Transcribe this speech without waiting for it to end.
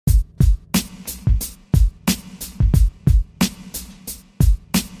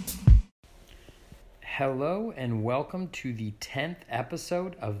Hello and welcome to the 10th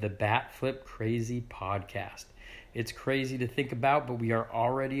episode of the Bat Flip Crazy podcast. It's crazy to think about, but we are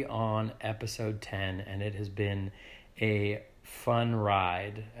already on episode 10 and it has been a fun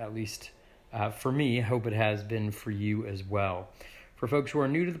ride, at least for me. I hope it has been for you as well. For folks who are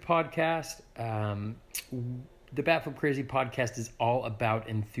new to the podcast, the Bat Flip Crazy podcast is all about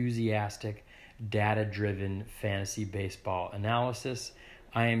enthusiastic, data-driven fantasy baseball analysis.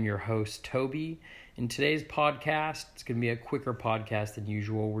 I am your host, Toby. In today's podcast, it's going to be a quicker podcast than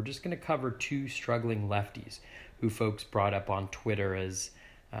usual. We're just going to cover two struggling lefties who folks brought up on Twitter as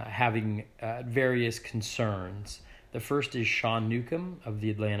having various concerns. The first is Sean Newcomb of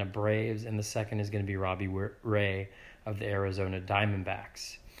the Atlanta Braves, and the second is going to be Robbie Ray of the Arizona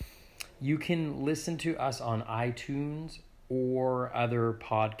Diamondbacks. You can listen to us on iTunes or other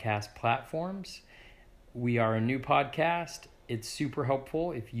podcast platforms. We are a new podcast. It's super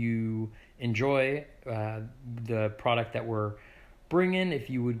helpful if you enjoy the product that we're bringing. If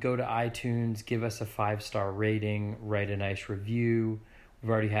you would go to iTunes, give us a 5-star rating, write a nice review. We've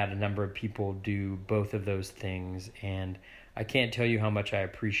already had a number of people do both of those things, and I can't tell you how much I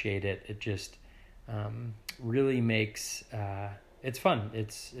appreciate it. It just really makes it's fun.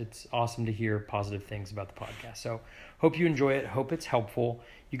 It's awesome to hear positive things about the podcast. So hope you enjoy it. Hope it's helpful.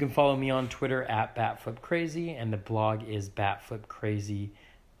 You can follow me on Twitter at BatFlipCrazy, and the blog is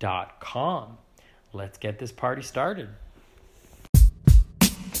batflipcrazy.com. Let's get this party started.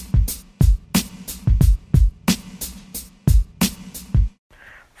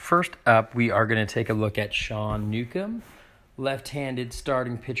 First up, we are going to take a look at Sean Newcomb, left-handed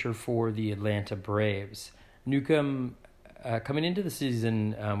starting pitcher for the Atlanta Braves. Newcomb, coming into the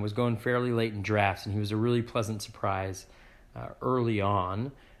season, was going fairly late in drafts, and he was a really pleasant surprise early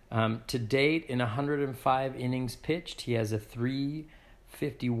on. To date, in 105 innings pitched, he has a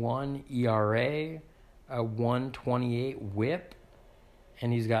 3.51 ERA, a 1.28 WHIP,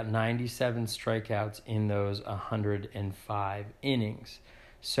 and he's got 97 strikeouts in those 105 innings.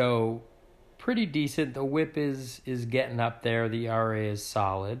 So pretty decent. The WHIP is getting up there. The ERA is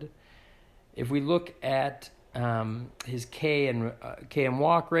solid. If we look at his K and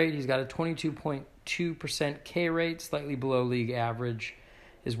walk rate, he's got a 22.2% K rate, slightly below league average.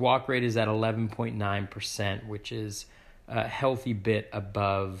 His walk rate is at 11.9%, which is a healthy bit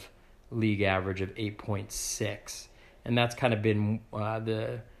above league average of 8.6. And that's kind of been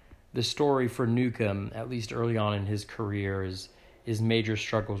the story for Newcomb, at least early on in his career, is major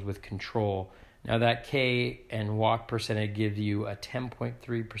struggles with control. Now that K and walk percentage gives you a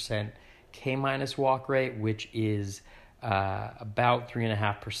 10.3% K minus walk rate, which is about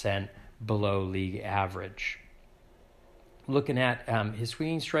 3.5% below league average. Looking at his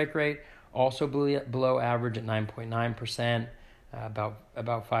swinging strike rate, also below average at 9.9%, about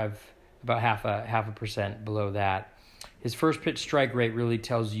half a percent below that. His first pitch strike rate really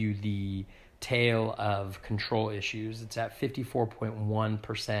tells you the tale of control issues. It's at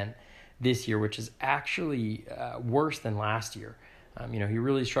 54.1% this year, which is actually worse than last year. He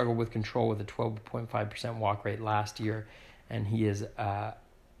really struggled with control with a 12.5% walk rate last year, and he is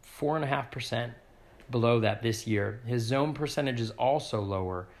 4.5% below that this year. His zone percentage is also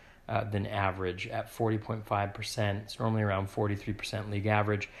lower than average at 40.5%. It's normally around 43% league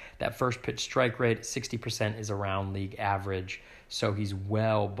average. That first pitch strike rate at 60% is around league average, so he's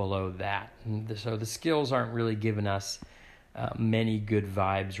well below that. So the skills aren't really giving us many good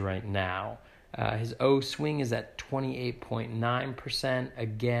vibes right now. His O swing is at 28.9%,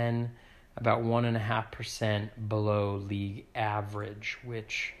 again, about 1.5% below league average,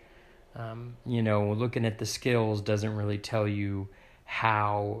 which, looking at the skills doesn't really tell you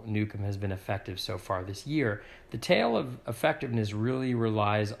how Newcomb has been effective so far this year. The tale of effectiveness really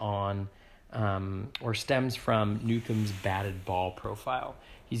relies on or stems from Newcomb's batted ball profile.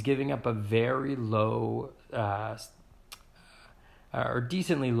 He's giving up a very low or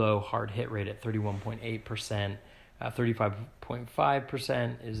decently low hard hit rate at 31.8%.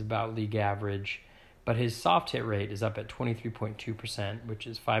 35.5% is about league average, but his soft hit rate is up at 23.2%, which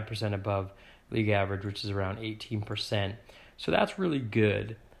is 5% above league average, which is around 18%. So that's really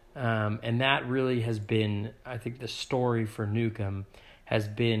good, and that really has been, I think, the story for Newcomb has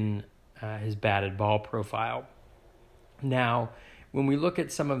been his batted ball profile. Now, when we look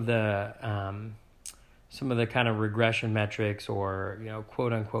at some of the kind of regression metrics or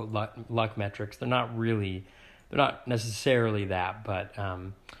quote unquote luck metrics, they're not necessarily that, but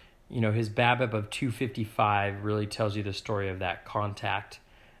his BABIP of 255 really tells you the story of that contact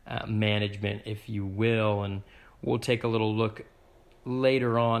management, if you will, and we'll take a little look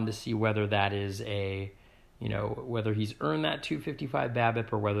later on to see whether that is a whether he's earned that 255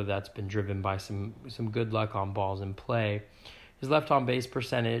 BABIP or whether that's been driven by some good luck on balls in play. His left on base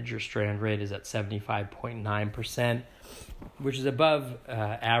percentage or strand rate is at 75.9%, which is above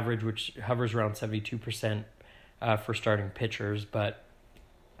average, which hovers around 72% for starting pitchers, but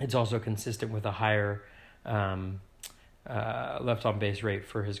it's also consistent with a higher left on base rate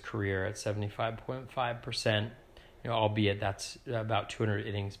for his career at 75.5%, albeit that's about 200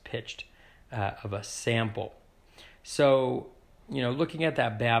 innings pitched of a sample. So, looking at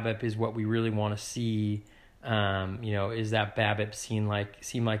that BABIP is what we really want to see. Is that BABIP seem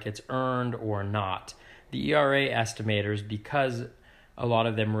like it's earned or not? The ERA estimators, because a lot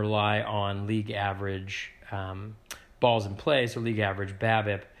of them rely on league average balls in play, so league average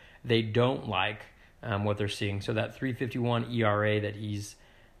BABIP, they don't like what they're seeing. So that 3.51 ERA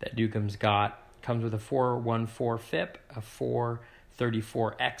that Newcomb's got comes with a 4.14 FIP, a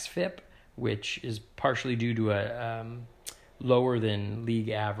 4.34 xFIP, which is partially due to a lower than league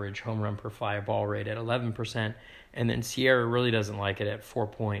average home run per fly ball rate at 11%, and then SIERA really doesn't like it at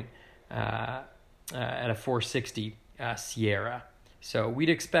at a 460 SIERA. So we'd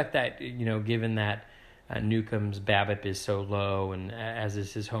expect that, given that Newcomb's BABIP is so low, and as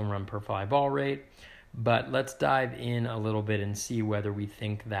is his home run per fly ball rate. But let's dive in a little bit and see whether we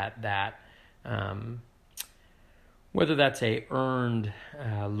think whether that's a earned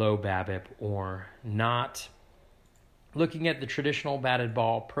low BABIP or not. Looking at the traditional batted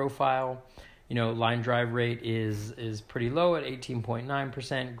ball profile, line drive rate is pretty low at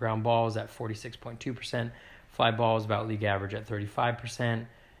 18.9%. Ground balls at 46.2%. Fly ball is about league average at 35%.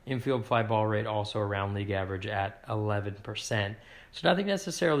 Infield fly ball rate also around league average at 11%. So nothing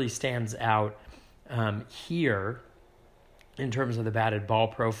necessarily stands out here in terms of the batted ball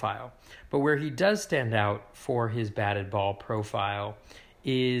profile. But where he does stand out for his batted ball profile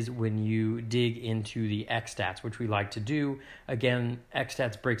is when you dig into the XStats, which we like to do. Again,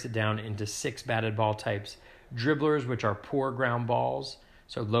 XStats breaks it down into 6 batted ball types. Dribblers, which are poor ground balls,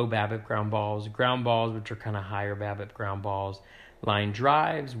 so low BABIP ground balls, which are kind of higher BABIP ground balls, line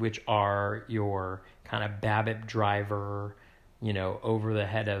drives, which are your kind of BABIP driver, over the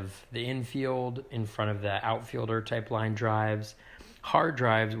head of the infield, in front of the outfielder type line drives, hard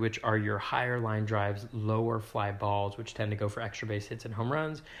drives, which are your higher line drives, lower fly balls, which tend to go for extra base hits and home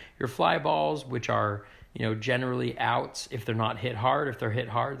runs, your fly balls, which are, generally outs if they're not hit hard. If they're hit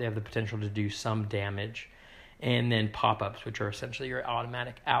hard, they have the potential to do some damage, and then pop-ups, which are essentially your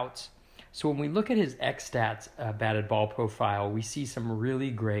automatic outs. So when we look at his XStats batted ball profile, we see some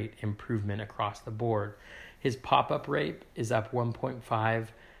really great improvement across the board. His pop-up rate is up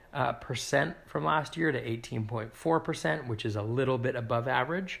 1.5% from last year to 18.4%, which is a little bit above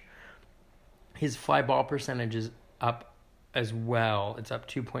average. His fly ball percentage is up as well. It's up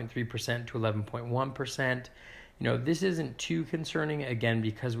 2.3% to 11.1%. This isn't too concerning, again,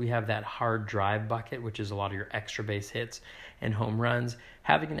 because we have that hard drive bucket, which is a lot of your extra base hits and home runs.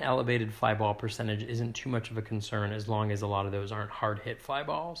 Having an elevated fly ball percentage isn't too much of a concern as long as a lot of those aren't hard hit fly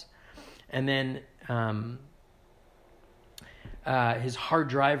balls. And then his hard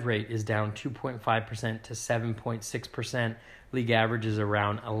drive rate is down 2.5% to 7.6%. League average is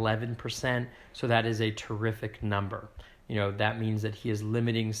around 11%, so that is a terrific number. That means that he is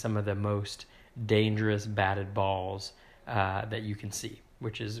limiting some of the most dangerous batted balls that you can see,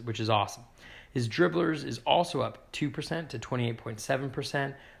 which is awesome. His dribblers is also up 2% to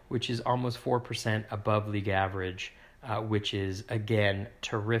 28.7%, which is almost 4% above league average, which is, again,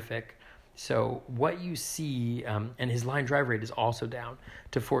 terrific. So what you see, and his line drive rate is also down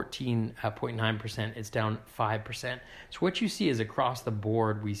to 14.9%. It's down 5%. So what you see is across the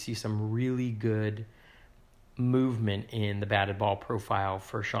board, we see some really good movement in the batted ball profile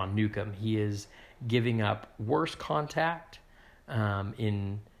for Sean Newcomb. He is giving up worse contact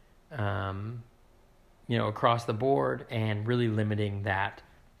across the board, and really limiting that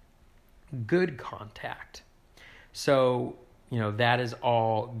good contact. So that is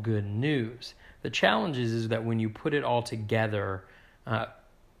all good news. The challenge is that when you put it all together,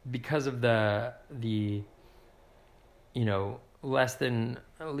 because of the less than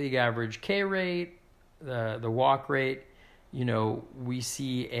league average K rate, the walk rate, we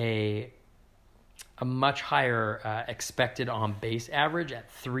see a much higher expected on base average at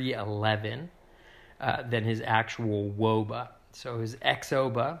 311 than his actual WOBA. So his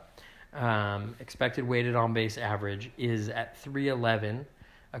xOBA, expected weighted on base average, is at 311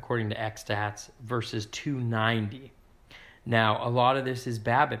 according to XStats versus 290. Now, a lot of this is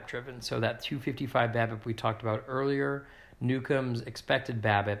BABIP driven. So that 255 BABIP we talked about earlier, Newcomb's expected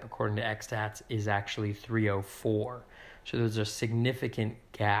BABIP according to XStats is actually 304. So there's a significant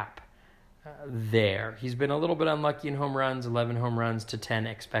gap there. He's been a little bit unlucky in home runs, 11 home runs to 10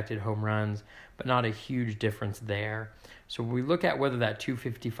 expected home runs, but not a huge difference there. So when we look at whether that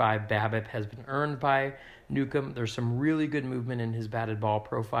 255 BABIP has been earned by Newcomb, there's some really good movement in his batted ball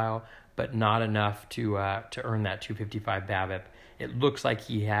profile, but not enough to earn that 255 BABIP. It looks like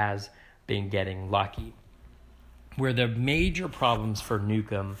he has been getting lucky. Where the major problems for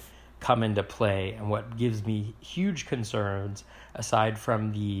Newcomb come into play, and what gives me huge concerns, aside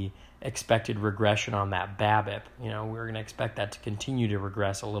from the expected regression on that BABIP, we're going to expect that to continue to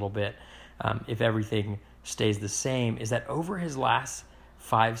regress a little bit if everything stays the same, is that over his last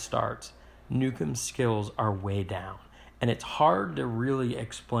 5 starts, Newcomb's skills are way down. And it's hard to really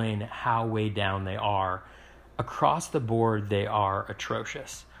explain how way down they are. Across the board, they are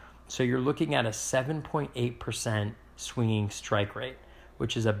atrocious. So you're looking at a 7.8% swinging strike rate,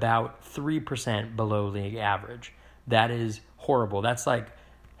 which is about 3% below league average. That is horrible. That's like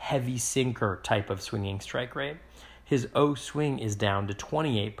heavy sinker type of swinging strike rate. His O swing is down to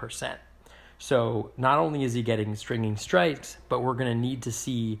 28%. So not only is he getting stringing strikes, but we're going to need to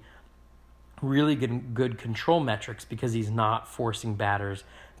see really good control metrics because he's not forcing batters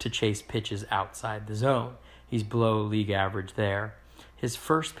to chase pitches outside the zone. He's below league average there. His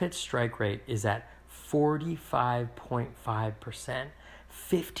first pitch strike rate is at 45.5%,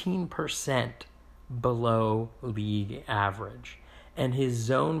 15% below league average. And his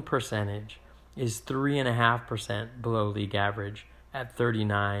zone percentage is 3.5% below league average at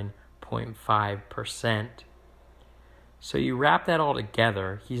 39.5%. So you wrap that all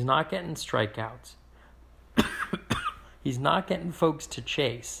together, he's not getting strikeouts. He's not getting folks to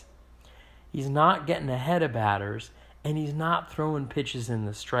chase. He's not getting ahead of batters, and he's not throwing pitches in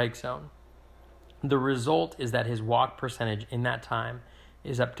the strike zone. The result is that his walk percentage in that time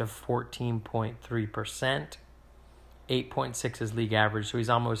is up to 14.3%. 8.6 is league average, so he's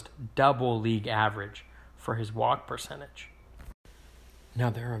almost double league average for his walk percentage. Now,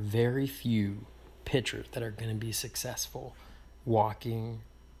 there are very few pitchers that are going to be successful walking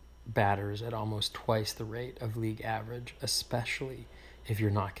batters at almost twice the rate of league average, especially if you're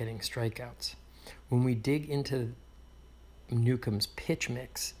not getting strikeouts. When we dig into Newcomb's pitch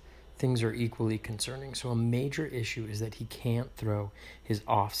mix, things are equally concerning. So a major issue is that he can't throw his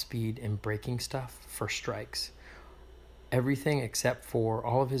off-speed and breaking stuff for strikes. Everything except for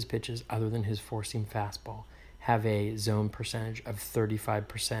all of his pitches other than his four-seam fastball have a zone percentage of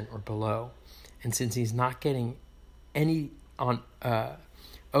 35% or below. And since he's not getting any on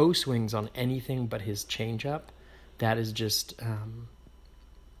O swings on anything but his changeup, that is just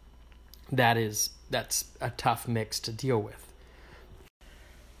that's a tough mix to deal with.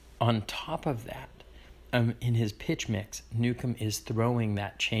 On top of that, in his pitch mix, Newcomb is throwing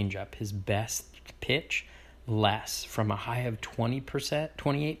that changeup, his best pitch, less, from a high of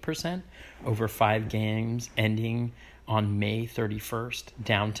 28% over 5 games ending on May 31st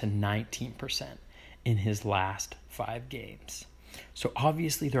down to 19% in his last 5 games. So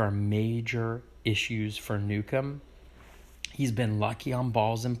obviously there are major issues for Newcomb. He's been lucky on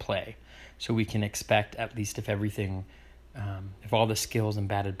balls in play, so we can expect, at least if everything, if all the skills and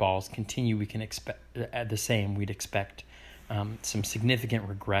batted balls continue, we can expect the same. We'd expect some significant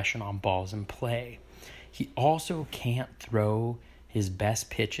regression on balls in play. He also can't throw his best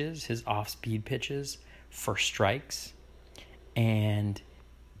pitches, his off-speed pitches, for strikes, and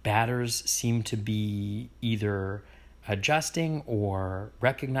batters seem to be either adjusting or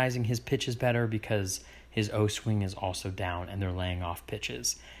recognizing his pitches better because his O swing is also down and they're laying off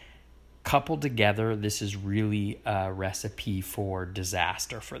pitches. Coupled together, this is really a recipe for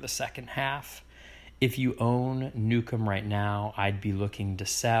disaster for the second half. If you own Newcomb right now, I'd be looking to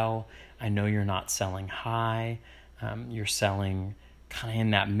sell. I know you're not selling high. You're selling kind of in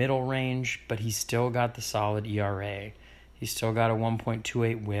that middle range, but he's still got the solid ERA. He's still got a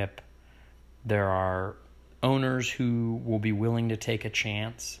 1.28 whip. There are owners who will be willing to take a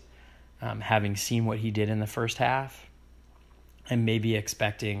chance, having seen what he did in the first half, and maybe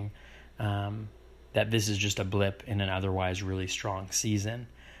expecting that this is just a blip in an otherwise really strong season.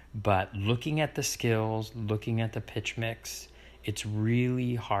 But looking at the skills, looking at the pitch mix, it's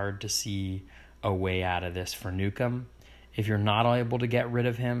really hard to see a way out of this for Newcomb. If you're not able to get rid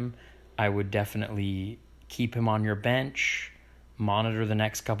of him, I would definitely keep him on your bench, monitor the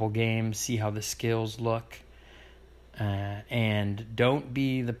next couple games, see how the skills look, and don't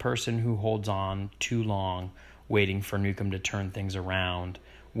be the person who holds on too long waiting for Newcomb to turn things around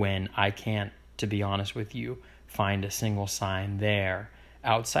when I can't, to be honest with you, find a single sign there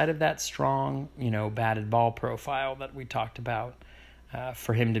outside of that strong, batted ball profile that we talked about,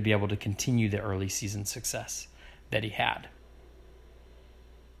 for him to be able to continue the early season success that he had.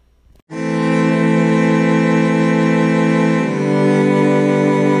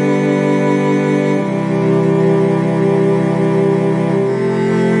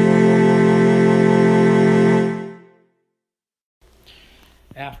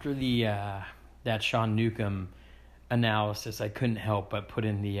 After the that Sean Newcomb analysis, I couldn't help but put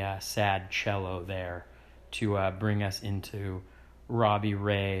in the sad cello there to bring us into Robbie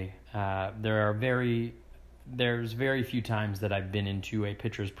Ray. There's very few times that I've been into a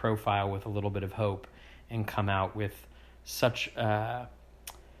pitcher's profile with a little bit of hope and come out with such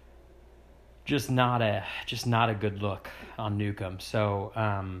just not a good look on Newcomb. So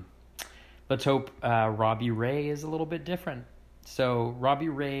let's hope Robbie Ray is a little bit different. So Robbie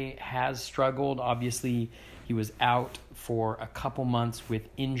Ray has struggled. Obviously, he was out for a couple months with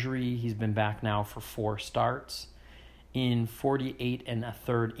injury. He's been back now for 4 starts. In 48 and a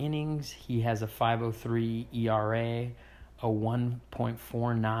third innings, he has a 5.03 ERA, a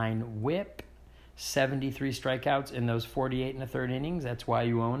 1.49 WHIP, 73 strikeouts in those 48 and a third innings. That's why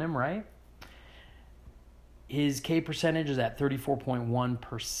you own him, right? His K percentage is at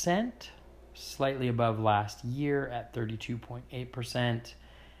 34.1%. Slightly above last year at 32.8%.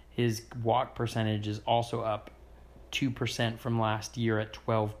 His walk percentage is also up 2% from last year at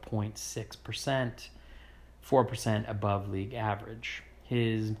 12.6%, 4% above league average.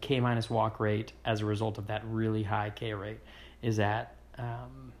 His K minus walk rate, as a result of that really high K rate, is at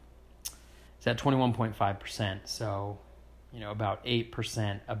 21.5%. So, about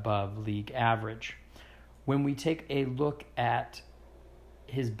 8% above league average. When we take a look at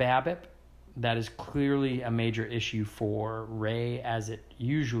his BABIP, that is clearly a major issue for Ray, as it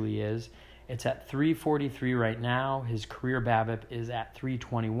usually is. It's at 343 right now. His career BABIP is at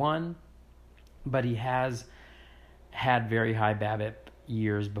 321, but he has had very high BABIP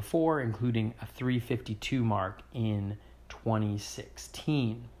years before, including a 352 mark in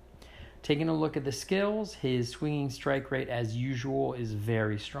 2016. Taking a look at the skills, his swinging strike rate, as usual, is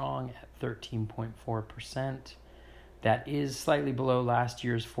very strong at 13.4%. That is slightly below last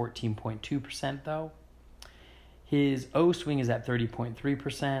year's 14.2%, though. His O swing is at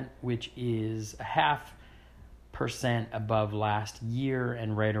 30.3%, which is a 0.5% above last year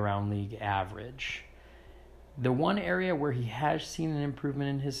and right around league average. The one area where he has seen an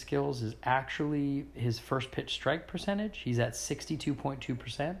improvement in his skills is actually his first pitch strike percentage. He's at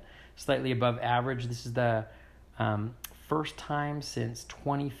 62.2%, slightly above average. This is the first time since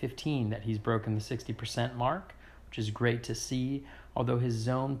 2015 that he's broken the 60% mark, which is great to see, although his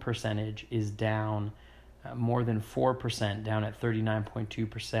zone percentage is down more than 4%, down at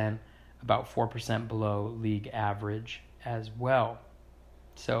 39.2%, about 4% below league average as well.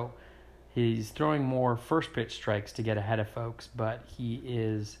 So he's throwing more first pitch strikes to get ahead of folks, but he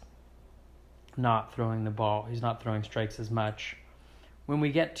is not throwing the ball. He's not throwing strikes as much. When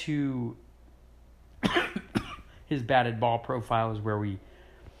we get to his batted ball profile is where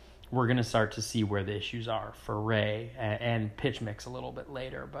we're going to start to see where the issues are for Ray, and pitch mix a little bit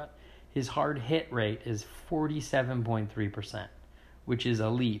later. But his hard hit rate is 47.3%, which is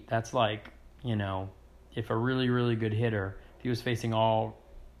elite. That's like, if a really, really good hitter, if he was facing all,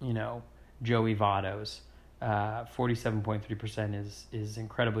 Joey Vottos, 47.3% is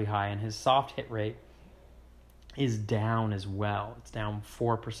incredibly high. And his soft hit rate is down as well. It's down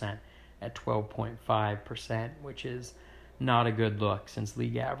 4% at 12.5%, which is not a good look since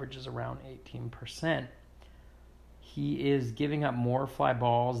league average is around 18%. He is giving up more fly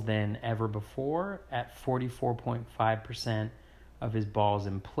balls than ever before at 44.5% of his balls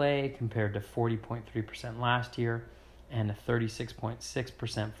in play compared to 40.3% last year and a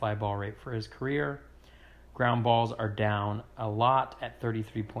 36.6% fly ball rate for his career. Ground balls are down a lot at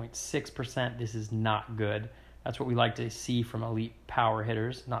 33.6%. This is not good. That's what we like to see from elite power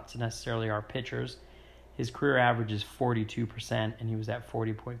hitters, not necessarily our pitchers. His career average is 42%, and he was at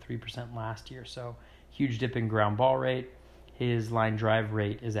 40.3% last year. So huge dip in ground ball rate. His line drive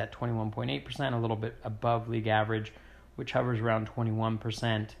rate is at 21.8%, a little bit above league average, which hovers around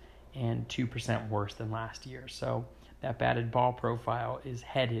 21% and 2% worse than last year. So that batted ball profile is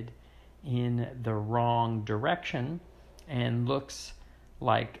headed in the wrong direction and looks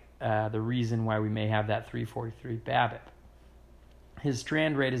like the reason why we may have that 343 BABIP. His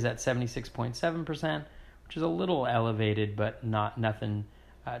strand rate is at 76.7%, which is a little elevated, but nothing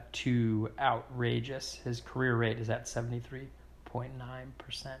too outrageous. His career rate is at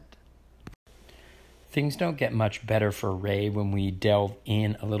 73.9%. Things don't get much better for Ray when we delve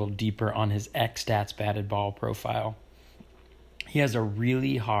in a little deeper on his X-Stats batted ball profile. He has a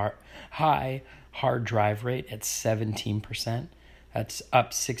really high hard drive rate at 17%. That's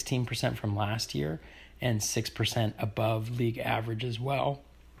up 16% from last year and 6% above league average as well.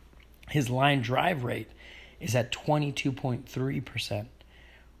 His line drive rate is at 22.3%,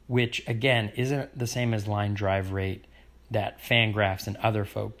 which again isn't the same as line drive rate that Fangraphs and other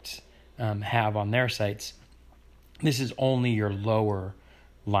folks have on their sites. This is only your lower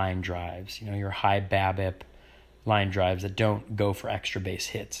line drives, your high BABIP line drives that don't go for extra base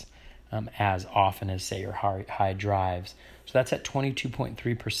hits as often as, say, your high drives. So that's at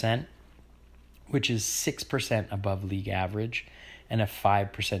 22.3%, which is 6% above league average and a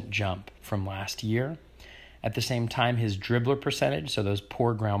 5% jump from last year. At the same time, his dribbler percentage, so those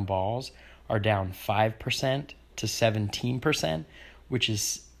poor ground balls, are down 5% to 17%, which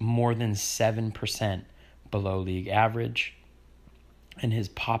is more than 7% below league average. And his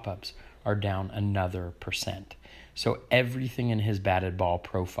pop-ups are down another percent. So everything in his batted ball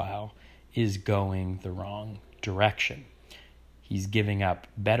profile is going the wrong direction. He's giving up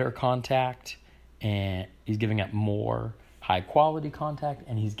better contact, and he's giving up more high-quality contact,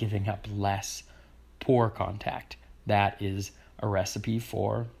 and he's giving up less poor contact. That is a recipe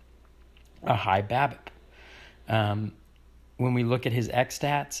for a high BABIP. When we look at his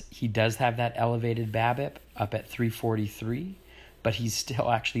X-stats, he does have that elevated BABIP up at 343, but he's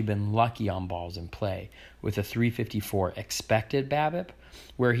still actually been lucky on balls in play with a 354 expected BABIP.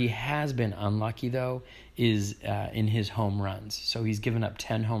 Where he has been unlucky, though, is in his home runs. So he's given up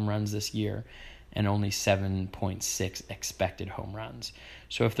 10 home runs this year and only 7.6 expected home runs.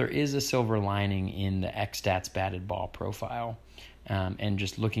 So if there is a silver lining in the X-stats batted ball profile, and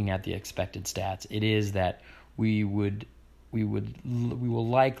just looking at the expected stats, it is that we will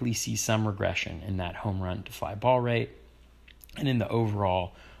likely see some regression in that home run to fly ball rate and in the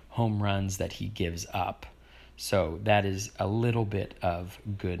overall home runs that he gives up. So that is a little bit of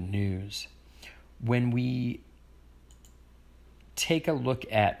good news. When we take a look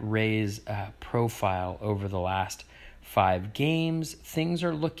at Ray's profile over the last 5 games, things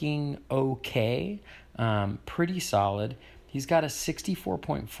are looking okay, pretty solid. He's got a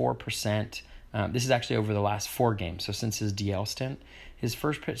 64.4%. This is actually over the last 4 games. So since his DL stint, his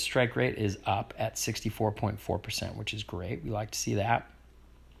first pitch strike rate is up at 64.4%, which is great. We like to see that.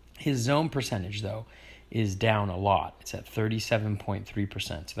 His zone percentage, though, is down a lot. It's at 37.3%.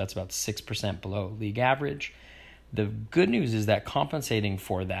 So that's about 6% below league average. The good news is that compensating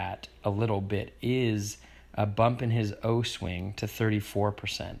for that a little bit is a bump in his O swing to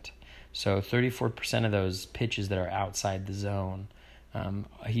 34%. So 34% of those pitches that are outside the zone,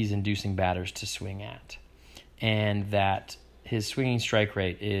 he's inducing batters to swing at. And that his swinging strike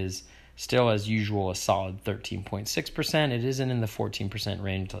rate is still, as usual, a solid 13.6%. It isn't in the 14%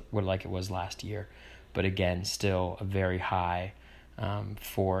 range like it was last year, but again, still a very high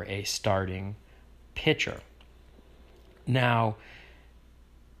for a starting pitcher. Now,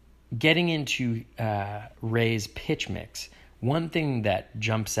 getting into Ray's pitch mix, one thing that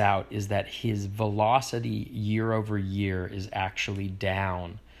jumps out is that his velocity year over year is actually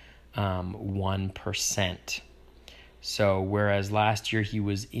down 1%. So whereas last year he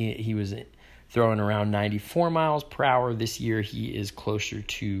was throwing around 94 miles per hour, this year he is closer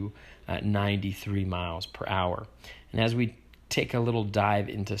to 93 miles per hour. And as we take a little dive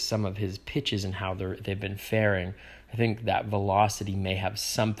into some of his pitches and how they've been faring, I think that velocity may have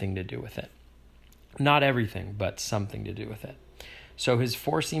something to do with it. Not everything, but something to do with it. So his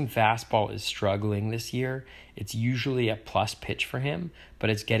four-seam fastball is struggling this year. It's usually a plus pitch for him, but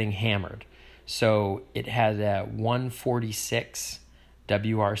it's getting hammered. So it had a 146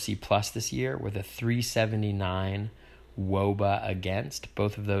 WRC plus this year with a 379 WOBA against.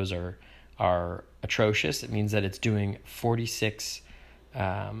 Both of those are atrocious. It means that it's doing 46%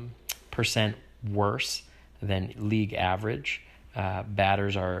 worse than league average.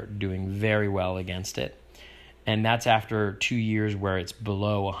 Batters are doing very well against it. And that's after 2 years where it's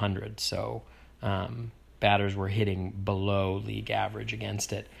below 100. So batters were hitting below league average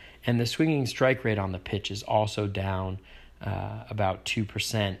against it. And the swinging strike rate on the pitch is also down about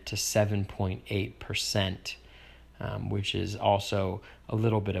 2% to 7.8%, which is also a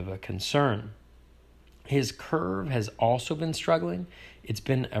little bit of a concern. His curve has also been struggling. It's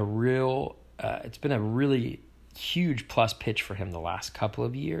been a really huge plus pitch for him the last couple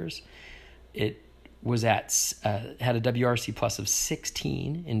of years. It was had a WRC plus of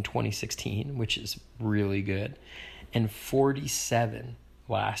 16 in 2016, which is really good, and 47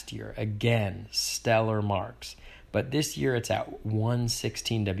 last year. Again, stellar marks. But this year it's at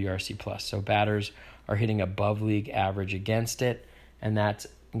 116 WRC plus. So batters are hitting above league average against it, and that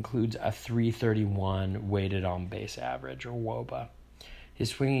includes a 331 weighted on base average, or WOBA. His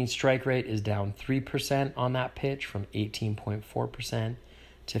swinging strike rate is down 3% on that pitch, from 18.4%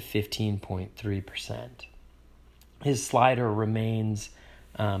 to 15.3%. His slider remains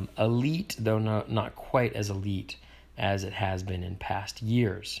elite, though not quite as elite as it has been in past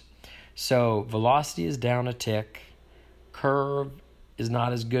years. So velocity is down a tick, curve is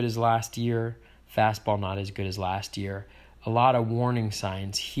not as good as last year, fastball not as good as last year, a lot of warning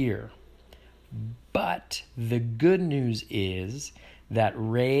signs here. But the good news is that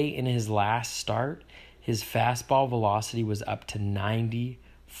Ray, in his last start, his fastball velocity was up to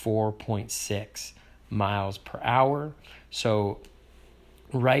 94.6 miles per hour. So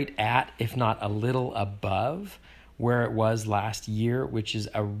right at, if not a little above, where it was last year, which is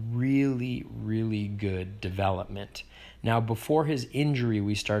a really, really good development. Now, before his injury,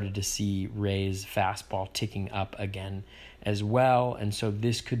 we started to see Ray's fastball ticking up again as well. And so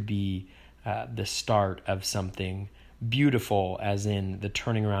this could be the start of something beautiful, as in the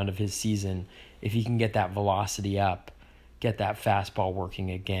turning around of his season. If he can get that velocity up, get that fastball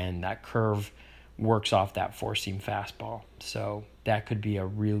working again, that curve works off that four-seam fastball. So that could be a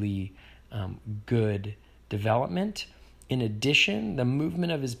really good development. In addition, the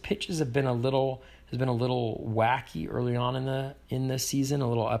movement of his pitches has been a little wacky early on in the season, a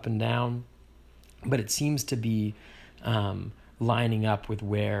little up and down, but it seems to be lining up with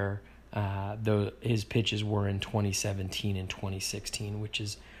where his pitches were in 2017 and 2016, which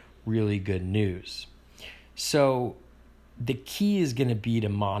is really good news. So the key is going to be to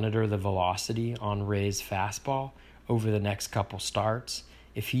monitor the velocity on Ray's fastball over the next couple starts.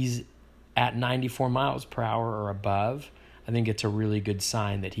 If he's at 94 miles per hour or above, I think it's a really good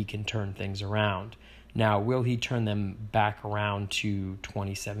sign that he can turn things around. Now, will he turn them back around to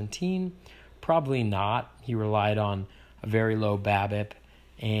 2017? Probably not. He relied on a very low BABIP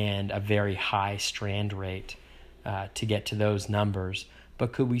and a very high strand rate to get to those numbers.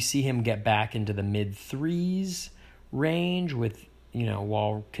 But could we see him get back into the mid-threes range with,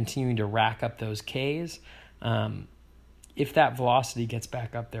 while continuing to rack up those Ks? If that velocity gets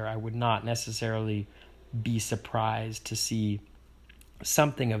back up there, I would not necessarily be surprised to see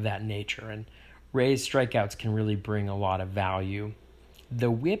something of that nature. And Ray's strikeouts can really bring a lot of value. The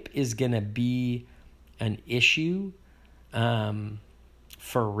whip is going to be an issue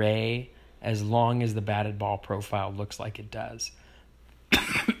for Ray as long as the batted ball profile looks like it does.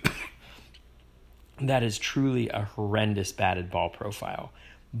 That is truly a horrendous batted ball profile.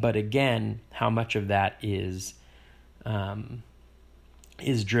 But again, how much of that is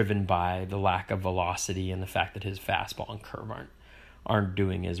driven by the lack of velocity and the fact that his fastball and curve aren't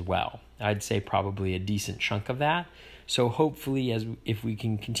doing as well? I'd say probably a decent chunk of that. So hopefully, if we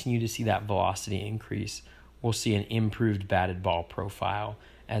can continue to see that velocity increase, we'll see an improved batted ball profile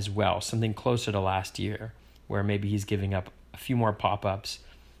as well, something closer to last year, where maybe he's giving up a few more pop-ups,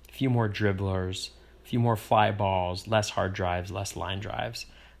 a few more dribblers, a few more fly balls, less hard drives, less line drives.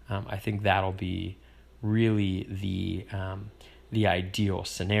 I think that'll be really the ideal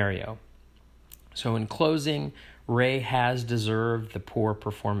scenario. So in closing, Ray has deserved the poor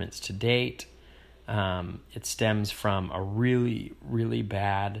performance to date. It stems from a really, really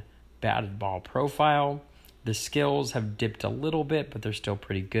bad batted ball profile. The skills have dipped a little bit, but they're still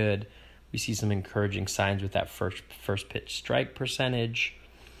pretty good. We see some encouraging signs with that first pitch strike percentage.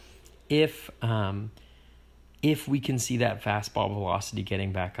 If we can see that fastball velocity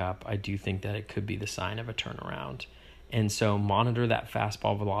getting back up, I do think that it could be the sign of a turnaround. And so monitor that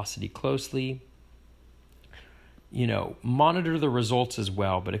fastball velocity closely. Monitor the results as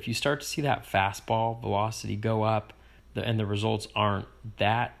well. But if you start to see that fastball velocity go up and the results aren't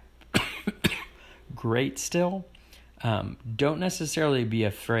that great still, don't necessarily be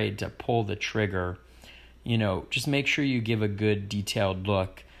afraid to pull the trigger. Just make sure you give a good detailed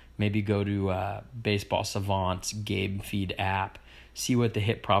look. Maybe go to Baseball Savant's Game Feed app, see what the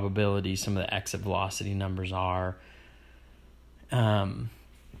hit probability, some of the exit velocity numbers are.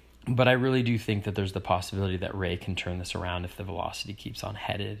 But I really do think that there's the possibility that Ray can turn this around if the velocity keeps on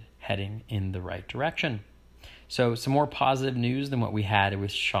heading in the right direction. So some more positive news than what we had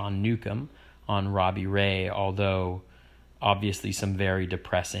with Sean Newcomb on Robbie Ray, although obviously some very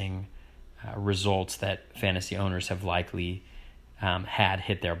depressing results that fantasy owners have likely had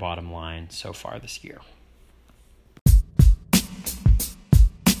hit their bottom line so far this year.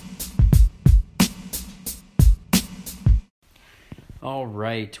 All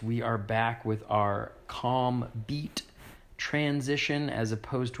right, we are back with our calm beat transition as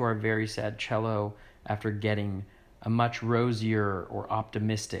opposed to our very sad cello after getting a much rosier or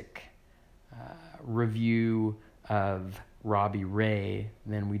optimistic review of Robbie Ray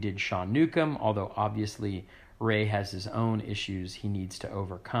than we did Sean Newcomb, although obviously Ray has his own issues he needs to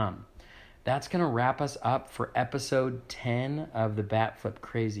overcome. That's going to wrap us up for episode 10 of the Bat Flip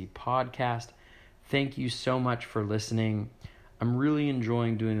Crazy podcast. Thank you so much for listening. I'm really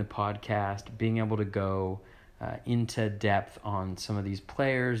enjoying doing the podcast, being able to go into depth on some of these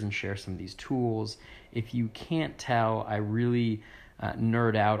players and share some of these tools. If you can't tell, I really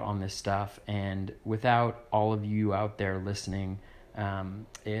nerd out on this stuff, and without all of you out there listening, I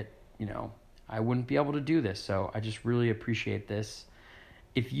wouldn't be able to do this. So I just really appreciate this.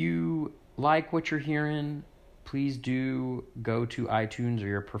 If you like what you're hearing, please do go to iTunes or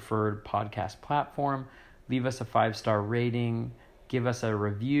your preferred podcast platform. Leave us a 5-star rating. Give us a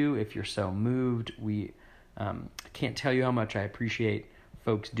review if you're so moved. I can't tell you how much I appreciate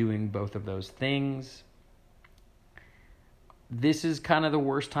folks doing both of those things. This is kind of the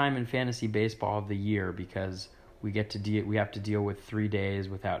worst time in fantasy baseball of the year because we have to deal with 3 days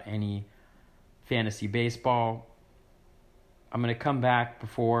without any fantasy baseball. I'm going to come back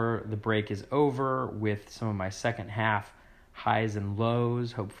before the break is over with some of my second half highs and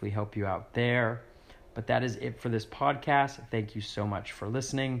lows, hopefully help you out there. But that is it for this podcast. Thank you so much for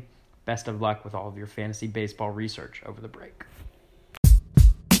listening. Best of luck with all of your fantasy baseball research over the break.